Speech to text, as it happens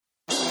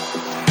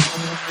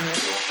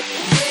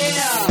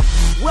Yeah!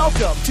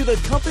 Welcome to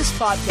the Compass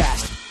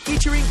Podcast,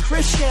 featuring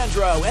Chris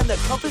Chandro and the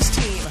Compass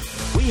team.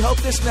 We hope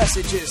this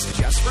message is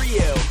just for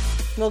you.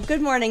 Well,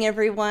 good morning,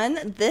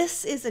 everyone.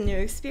 This is a new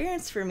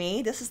experience for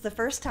me. This is the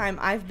first time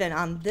I've been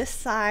on this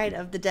side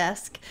of the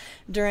desk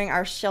during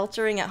our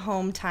sheltering at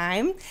home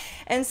time.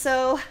 And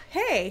so,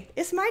 hey,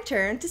 it's my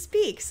turn to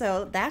speak.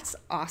 So that's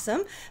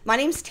awesome. My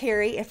name's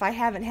Terry. If I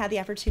haven't had the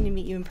opportunity to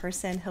meet you in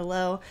person,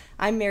 hello.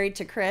 I'm married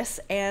to Chris,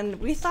 and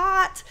we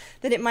thought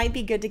that it might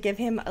be good to give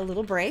him a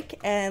little break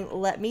and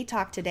let me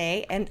talk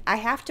today. And I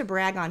have to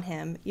brag on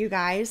him, you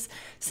guys.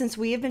 Since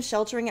we have been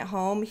sheltering at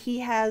home, he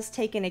has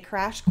taken a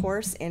crash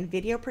course in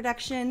video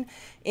production,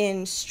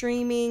 in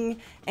streaming,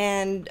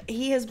 and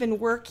he has been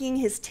working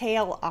his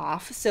tail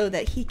off so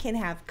that he can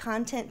have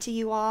content to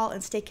you all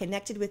and stay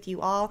connected with you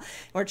all.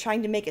 We're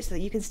trying to make it so that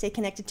you can stay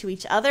connected to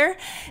each other.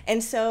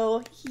 And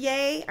so,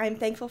 yay, I'm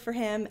thankful for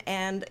him.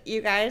 And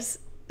you guys,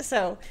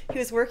 so he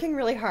was working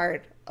really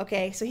hard.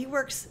 Okay, so he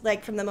works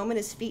like from the moment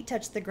his feet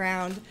touch the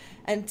ground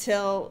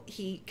until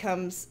he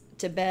comes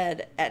to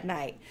bed at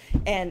night.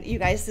 And you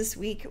guys, this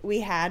week we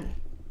had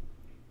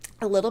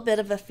a little bit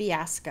of a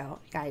fiasco,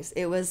 guys.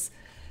 It was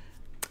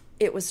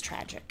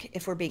tragic,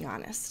 if we're being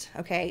honest.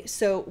 Okay,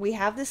 so we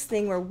have this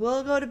thing where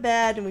we'll go to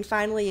bed and we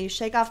finally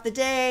shake off the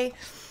day,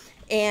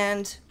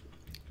 and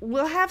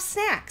we'll have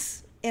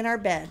snacks in our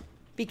bed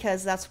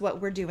because that's what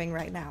we're doing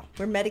right now.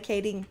 We're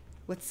medicating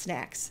with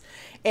snacks.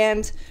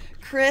 And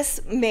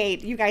Chris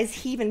made, you guys,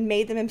 he even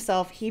made them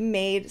himself. He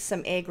made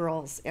some egg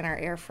rolls in our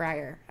air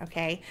fryer.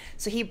 Okay,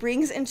 so he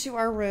brings into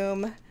our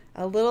room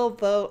a little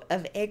boat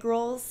of egg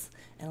rolls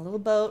and a little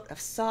boat of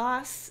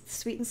sauce,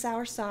 sweet and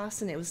sour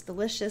sauce, and it was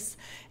delicious.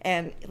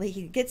 And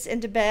he gets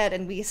into bed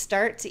and we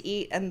start to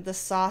eat and the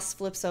sauce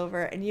flips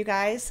over. And you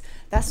guys,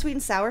 that sweet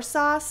and sour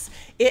sauce,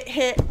 it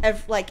hit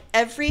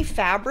every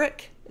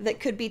fabric that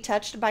could be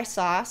touched by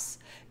sauce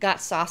got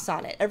sauce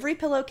on it. Every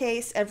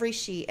pillowcase, every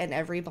sheet, and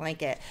every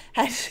blanket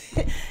had,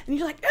 and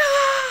you're like,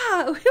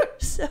 we were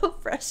so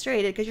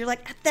frustrated because you're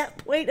like at that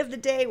point of the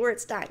day where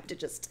it's time to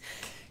just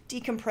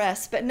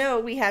decompress. But no,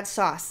 we had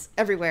sauce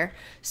everywhere.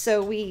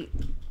 So we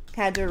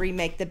had to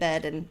remake the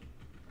bed, and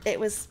it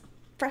was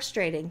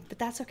frustrating, but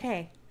that's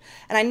okay.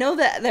 And I know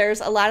that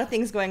there's a lot of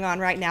things going on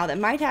right now that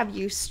might have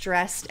you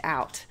stressed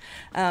out.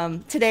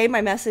 Today, my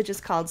message is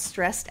called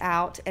Stressed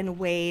Out and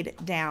Weighed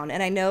Down.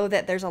 And I know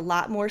that there's a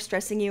lot more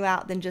stressing you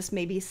out than just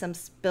maybe some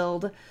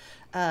spilled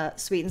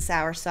sweet and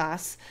sour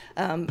sauce.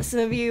 Some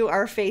of you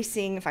are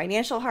facing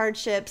financial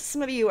hardships.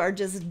 Some of you are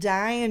just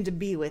dying to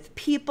be with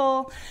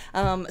people.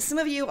 Some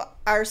of you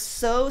are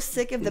so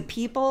sick of the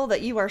people that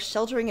you are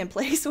sheltering in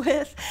place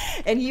with,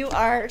 and you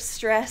are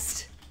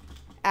stressed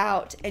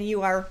out and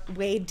you are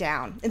weighed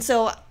down. And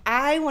so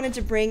I wanted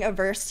to bring a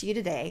verse to you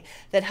today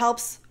that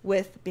helps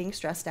with being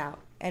stressed out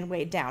and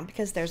weighed down,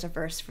 because there's a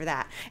verse for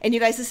that. And you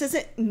guys, this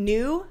isn't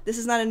new. This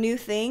is not a new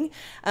thing.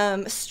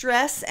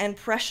 Stress and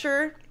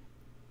pressure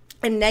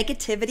and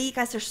negativity,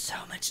 guys, there's so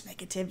much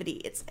negativity.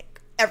 It's like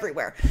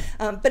everywhere.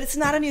 But it's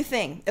not a new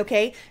thing,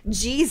 okay?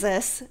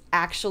 Jesus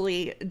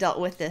actually dealt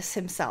with this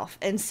himself.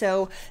 And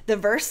so the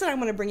verse that I'm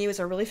going to bring you is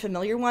a really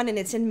familiar one, and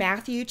it's in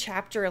Matthew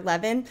chapter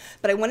 11.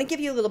 But I want to give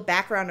you a little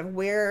background of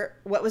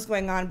what was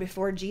going on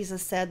before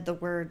Jesus said the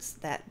words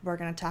that we're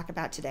going to talk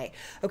about today.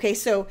 Okay,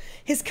 so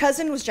his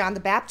cousin was John the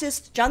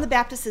Baptist. John the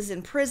Baptist is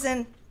in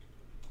prison,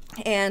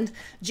 and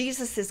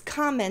Jesus is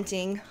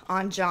commenting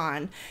on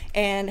John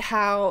and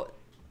how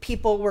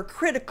people were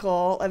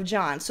critical of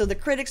John. So the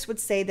critics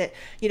would say that,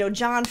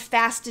 John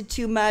fasted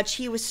too much,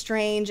 he was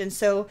strange, and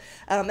so,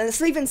 and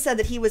it's even said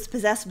that he was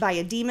possessed by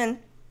a demon.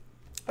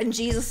 And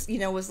Jesus,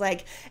 was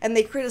like, and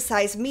they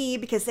criticize me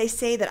because they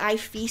say that I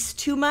feast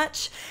too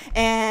much,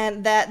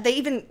 and that they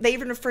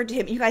even referred to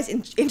him, you guys,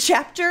 in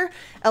chapter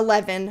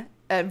 11,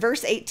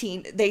 verse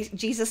 18,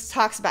 Jesus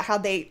talks about how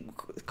they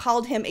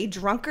called him a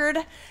drunkard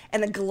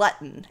and a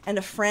glutton and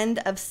a friend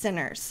of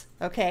sinners.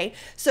 Okay,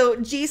 so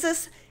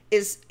Jesus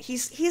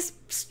he's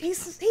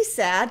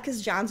sad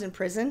because John's in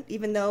prison,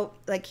 even though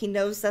he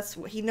knows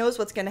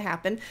what's going to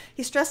happen.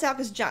 He's stressed out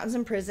because John's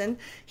in prison.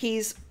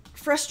 He's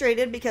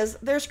frustrated because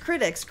there's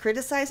critics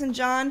criticizing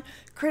John,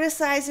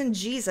 criticizing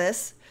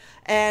Jesus,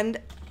 and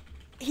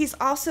he's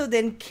also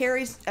then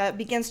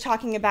begins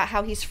talking about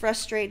how he's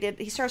frustrated.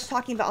 He starts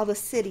talking about all the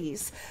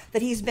cities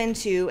that he's been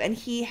to, and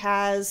he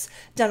has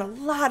done a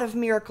lot of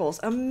miracles,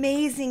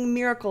 amazing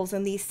miracles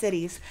in these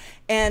cities.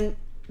 And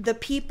the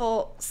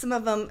people, some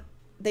of them,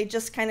 they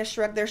just kind of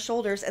shrug their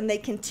shoulders and they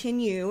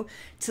continue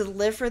to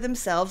live for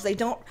themselves. They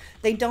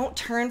don't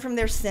turn from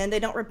their sin.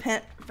 They don't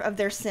repent of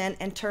their sin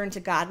and turn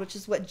to God, which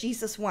is what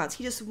Jesus wants.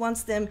 He just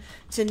wants them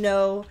to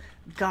know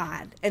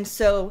God. And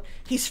so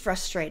he's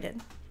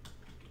frustrated.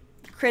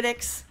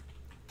 Critics,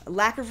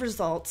 lack of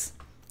results,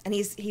 and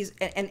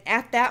and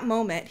at that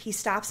moment he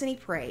stops and he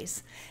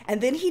prays. And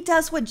then he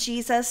does what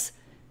Jesus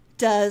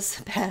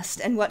does best,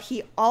 and what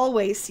he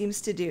always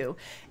seems to do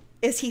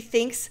is he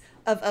thinks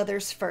of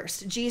others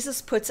first.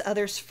 Jesus puts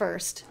others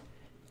first.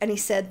 And he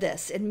said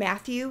this in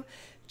Matthew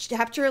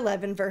chapter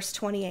 11, verse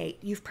 28.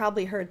 You've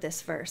probably heard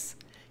this verse.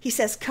 He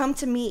says, "Come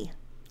to me,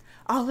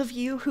 all of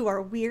you who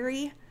are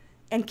weary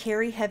and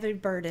carry heavy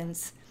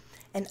burdens,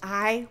 and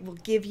I will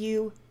give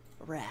you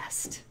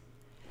rest."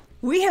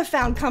 We have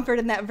found comfort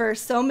in that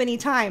verse so many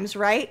times,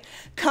 right?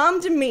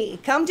 Come to me,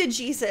 come to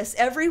Jesus,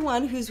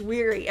 everyone who's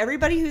weary,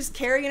 everybody who's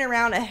carrying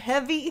around a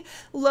heavy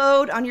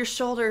load on your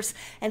shoulders,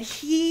 and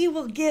he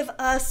will give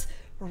us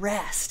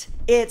rest.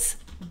 It's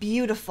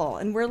beautiful.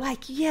 And we're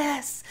like,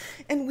 yes,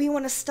 and we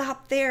want to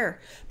stop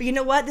there. But you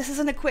know what? This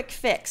isn't a quick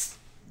fix.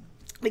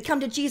 We come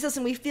to Jesus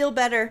and we feel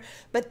better,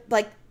 but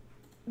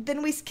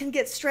then we can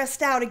get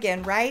stressed out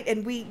again, right?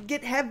 And we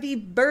get heavy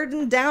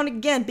burdened down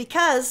again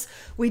because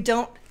we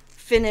don't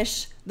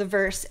finish the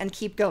verse and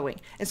keep going.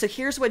 And so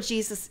here's what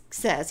Jesus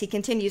says. He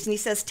continues and he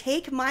says,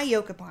 "Take my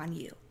yoke upon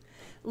you.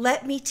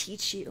 Let me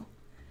teach you,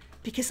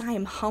 because I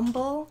am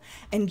humble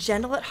and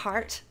gentle at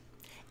heart,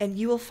 and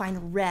you will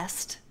find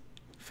rest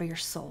for your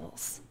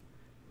souls."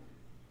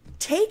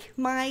 Take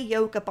my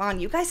yoke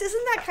upon you. Guys,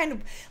 isn't that kind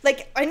of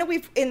like, I know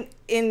we've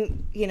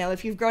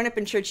if you've grown up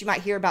in church, you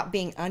might hear about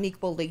being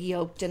unequally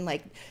yoked and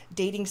like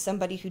dating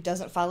somebody who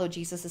doesn't follow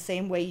Jesus the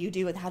same way you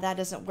do and how that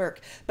doesn't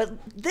work. But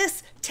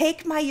this,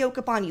 take my yoke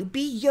upon you.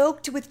 Be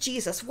yoked with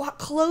Jesus. Walk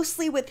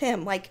closely with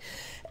him. Like,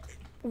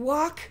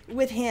 walk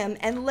with him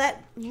and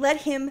let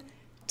him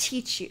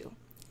teach you.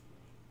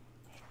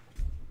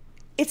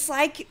 It's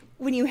like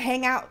when you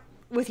hang out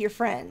with your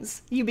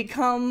friends, you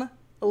become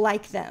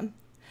like them.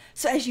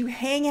 So as you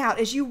hang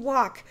out, as you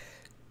walk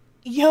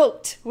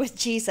yoked with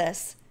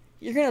Jesus,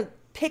 you're going to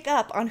pick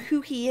up on who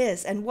he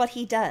is and what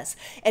he does.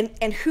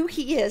 And who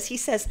he is, he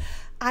says,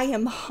 "I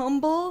am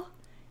humble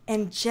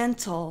and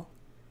gentle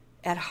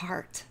at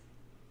heart."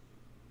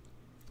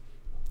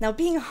 Now,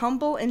 being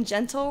humble and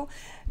gentle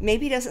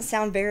maybe doesn't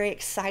sound very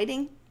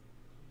exciting,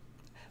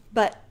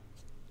 but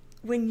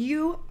when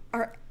you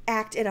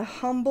act in a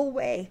humble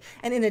way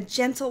and in a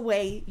gentle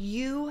way,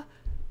 you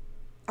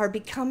are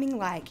becoming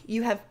like,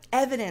 you have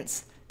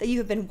evidence that you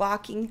have been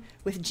walking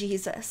with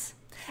Jesus.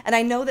 And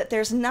I know that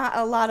there's not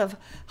a lot of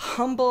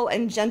humble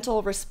and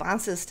gentle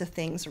responses to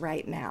things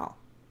right now.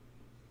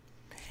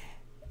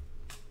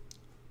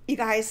 You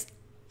guys,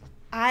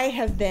 I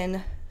have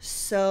been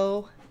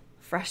so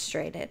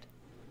frustrated.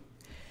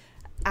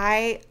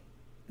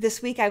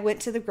 This week I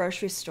went to the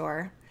grocery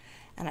store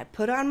and I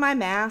put on my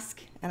mask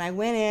and I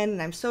went in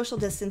and I'm social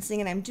distancing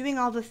and I'm doing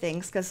all the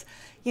things because,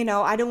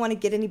 I don't want to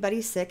get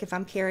anybody sick if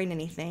I'm carrying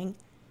anything.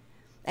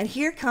 And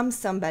here comes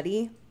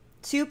somebody,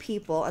 two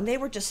people, and they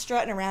were just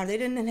strutting around. They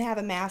didn't have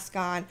a mask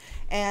on.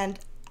 And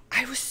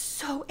I was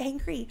so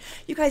angry.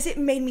 You guys, it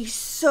made me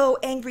so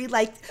angry,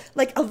 like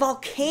a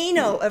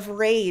volcano of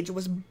rage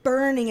was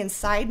burning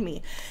inside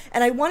me.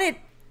 And I wanted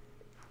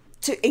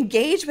to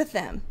engage with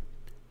them,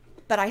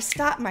 but I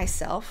stopped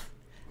myself.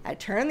 I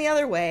turned the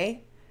other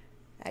way.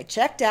 I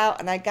checked out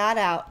and I got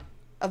out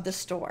of the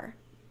store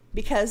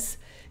because,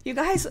 you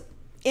guys,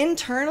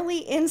 internally,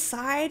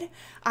 inside,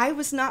 I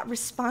was not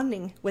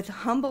responding with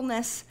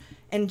humbleness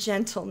and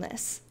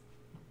gentleness.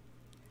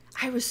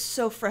 I was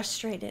so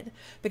frustrated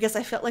because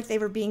I felt like they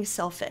were being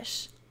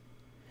selfish.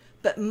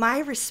 But my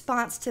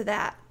response to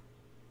that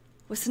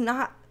was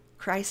not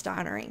Christ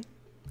honoring.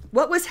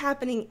 What was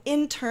happening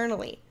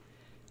internally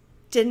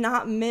did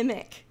not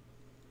mimic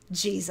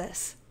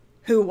Jesus,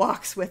 who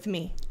walks with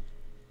me.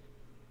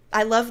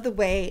 I love the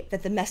way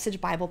that the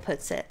Message Bible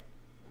puts it.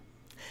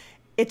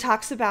 It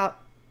talks about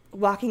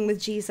walking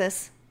with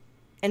Jesus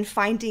and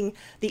finding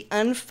the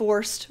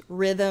unforced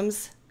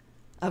rhythms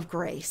of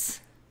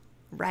grace,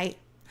 right?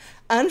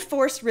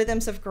 Unforced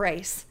rhythms of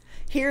grace.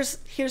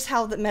 Here's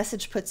how the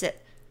Message puts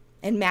it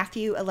in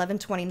Matthew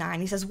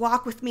 11:29. He says,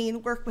 "Walk with me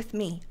and work with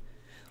me.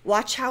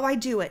 Watch how I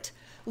do it.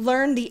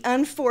 Learn the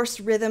unforced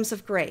rhythms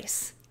of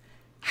grace.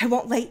 I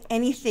won't lay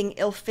anything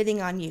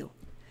ill-fitting on you.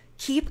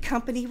 Keep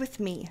company with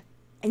me,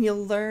 and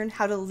you'll learn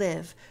how to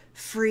live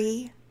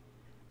free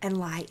and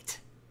light."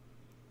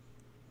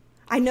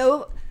 I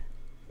know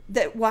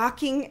that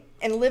walking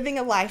and living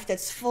a life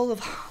that's full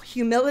of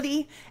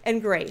humility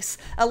and grace,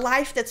 a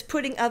life that's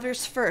putting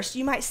others first,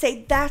 you might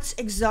say, that's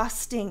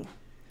exhausting.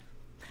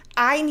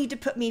 I need to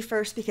put me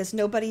first because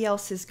nobody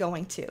else is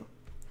going to.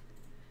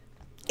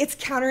 It's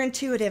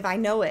counterintuitive, I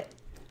know it.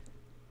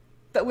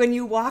 But when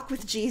you walk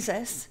with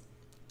Jesus,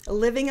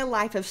 living a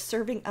life of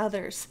serving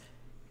others,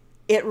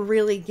 it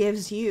really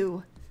gives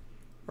you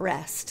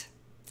rest.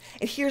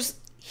 And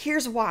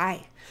here's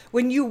why.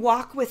 When you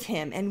walk with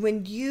him and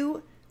when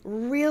you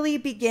really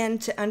begin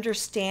to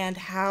understand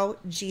how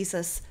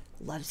Jesus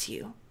loves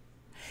you,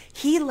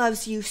 he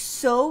loves you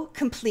so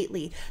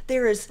completely.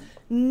 There is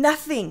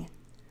nothing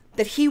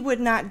that he would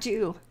not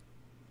do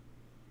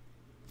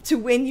to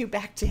win you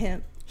back to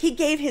him. He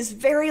gave his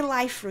very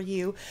life for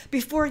you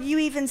before you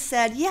even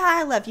said, "Yeah,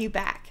 I love you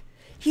back."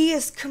 He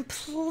is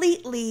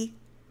completely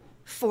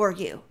for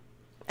you.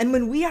 And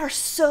when we are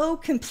so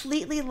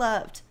completely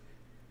loved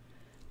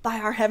by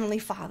our Heavenly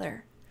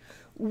Father,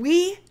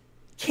 we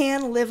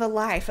can live a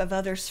life of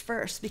others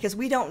first because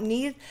we don't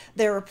need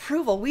their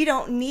approval. We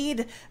don't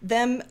need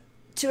them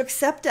to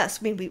accept us.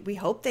 I mean, we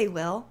hope they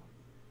will.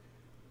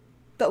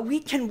 But we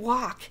can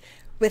walk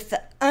with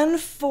the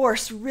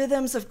unforced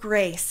rhythms of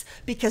grace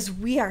because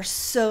we are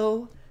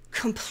so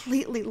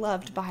completely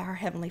loved by our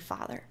Heavenly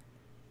Father.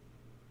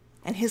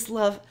 And his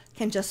love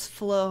can just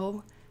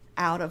flow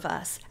out of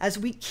us as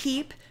we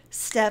keep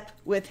step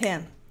with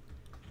him.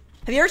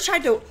 Have you ever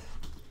tried to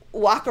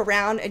walk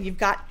around and you've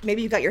got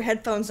your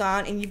headphones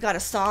on and you've got a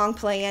song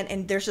playing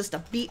and there's just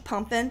a beat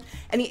pumping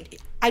and you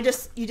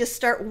just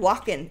start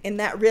walking in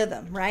that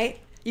rhythm, right?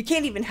 You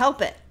can't even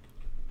help it.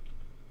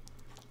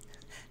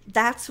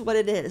 That's what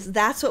it is.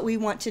 That's what we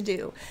want to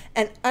do.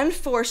 And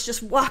unforced,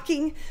 just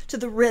walking to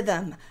the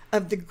rhythm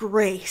of the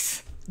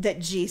grace that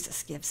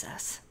Jesus gives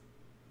us.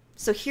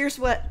 So here's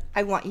what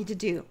I want you to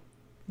do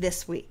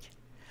this week.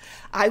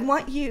 I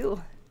want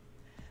you,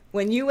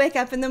 when you wake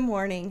up in the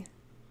morning,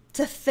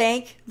 to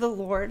thank the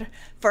Lord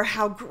for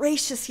how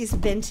gracious he's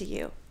been to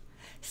you.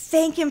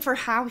 Thank him for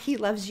how he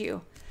loves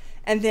you.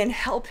 And then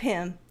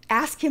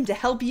ask him to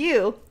help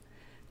you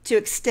to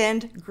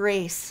extend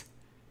grace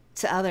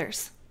to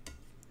others.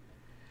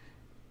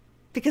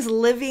 Because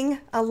living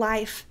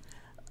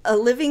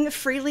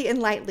freely and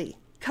lightly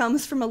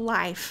comes from a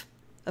life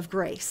of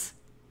grace.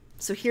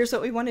 So here's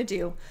what we want to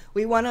do.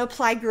 We want to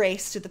apply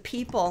grace to the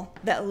people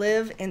that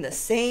live in the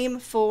same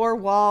four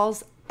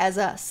walls as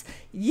us.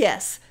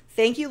 Yes,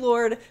 thank you,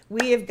 Lord.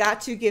 We have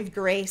got to give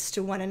grace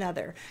to one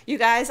another. You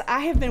guys,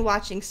 I have been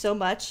watching so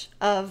much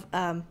of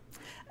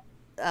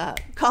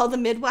Call the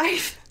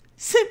Midwife.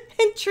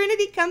 And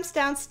Trinity comes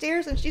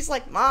downstairs and she's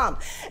like, Mom,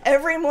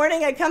 every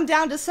morning I come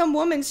down to some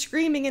woman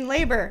screaming in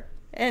labor.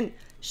 And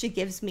she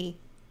gives me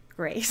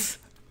grace.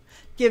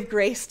 Give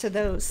grace to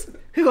those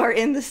who are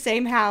in the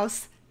same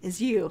house as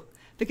you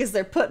because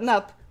they're putting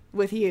up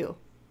with you.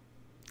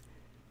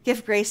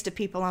 Give grace to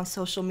people on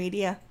social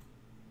media.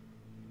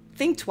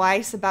 Think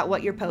twice about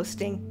what you're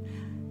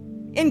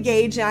posting.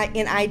 Engage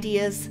in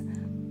ideas.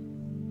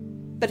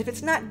 But if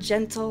it's not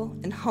gentle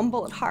and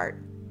humble at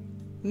heart,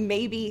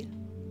 maybe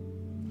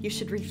you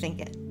should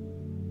rethink it.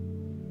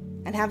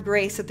 And have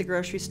grace at the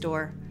grocery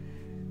store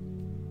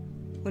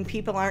when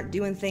people aren't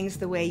doing things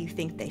the way you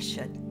think they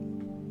should.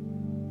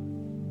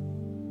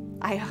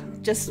 I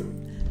just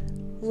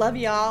love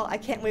y'all. I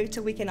can't wait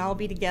till we can all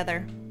be together.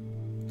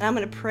 And I'm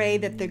going to pray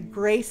that the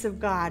grace of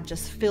God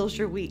just fills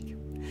your week,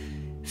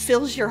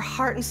 fills your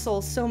heart and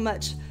soul so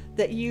much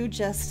that you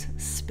just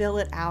spill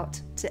it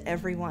out to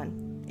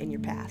everyone in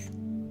your path.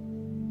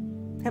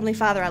 Heavenly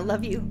Father, I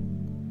love you.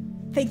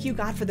 Thank you,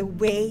 God, for the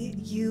way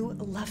you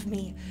love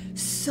me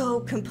so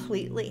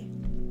completely.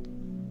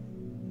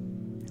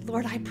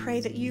 Lord, I pray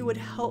that you would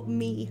help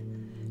me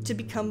to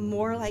become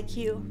more like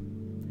you,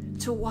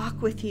 to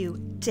walk with you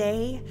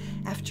day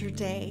after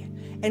day,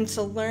 and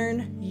to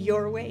learn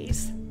your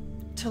ways,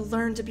 to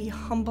learn to be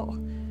humble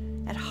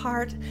at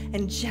heart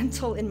and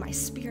gentle in my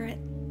spirit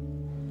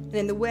and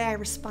in the way I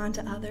respond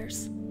to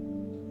others.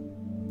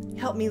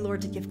 Help me,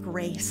 Lord, to give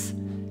grace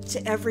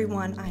to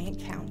everyone I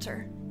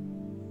encounter,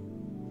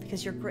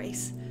 because your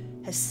grace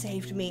has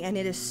saved me, and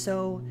it is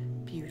so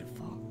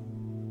beautiful.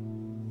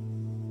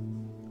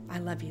 I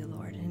love you,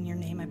 Lord. In your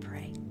name I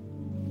pray.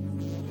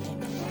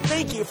 Amen.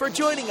 Thank you for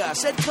joining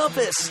us at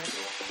Compass.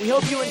 We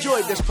hope you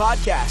enjoyed this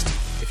podcast.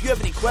 If you have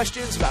any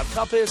questions about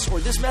Compass or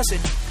this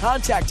message,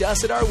 contact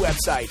us at our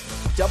website,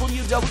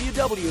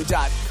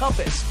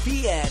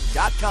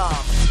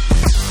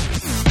 www.compasspn.com.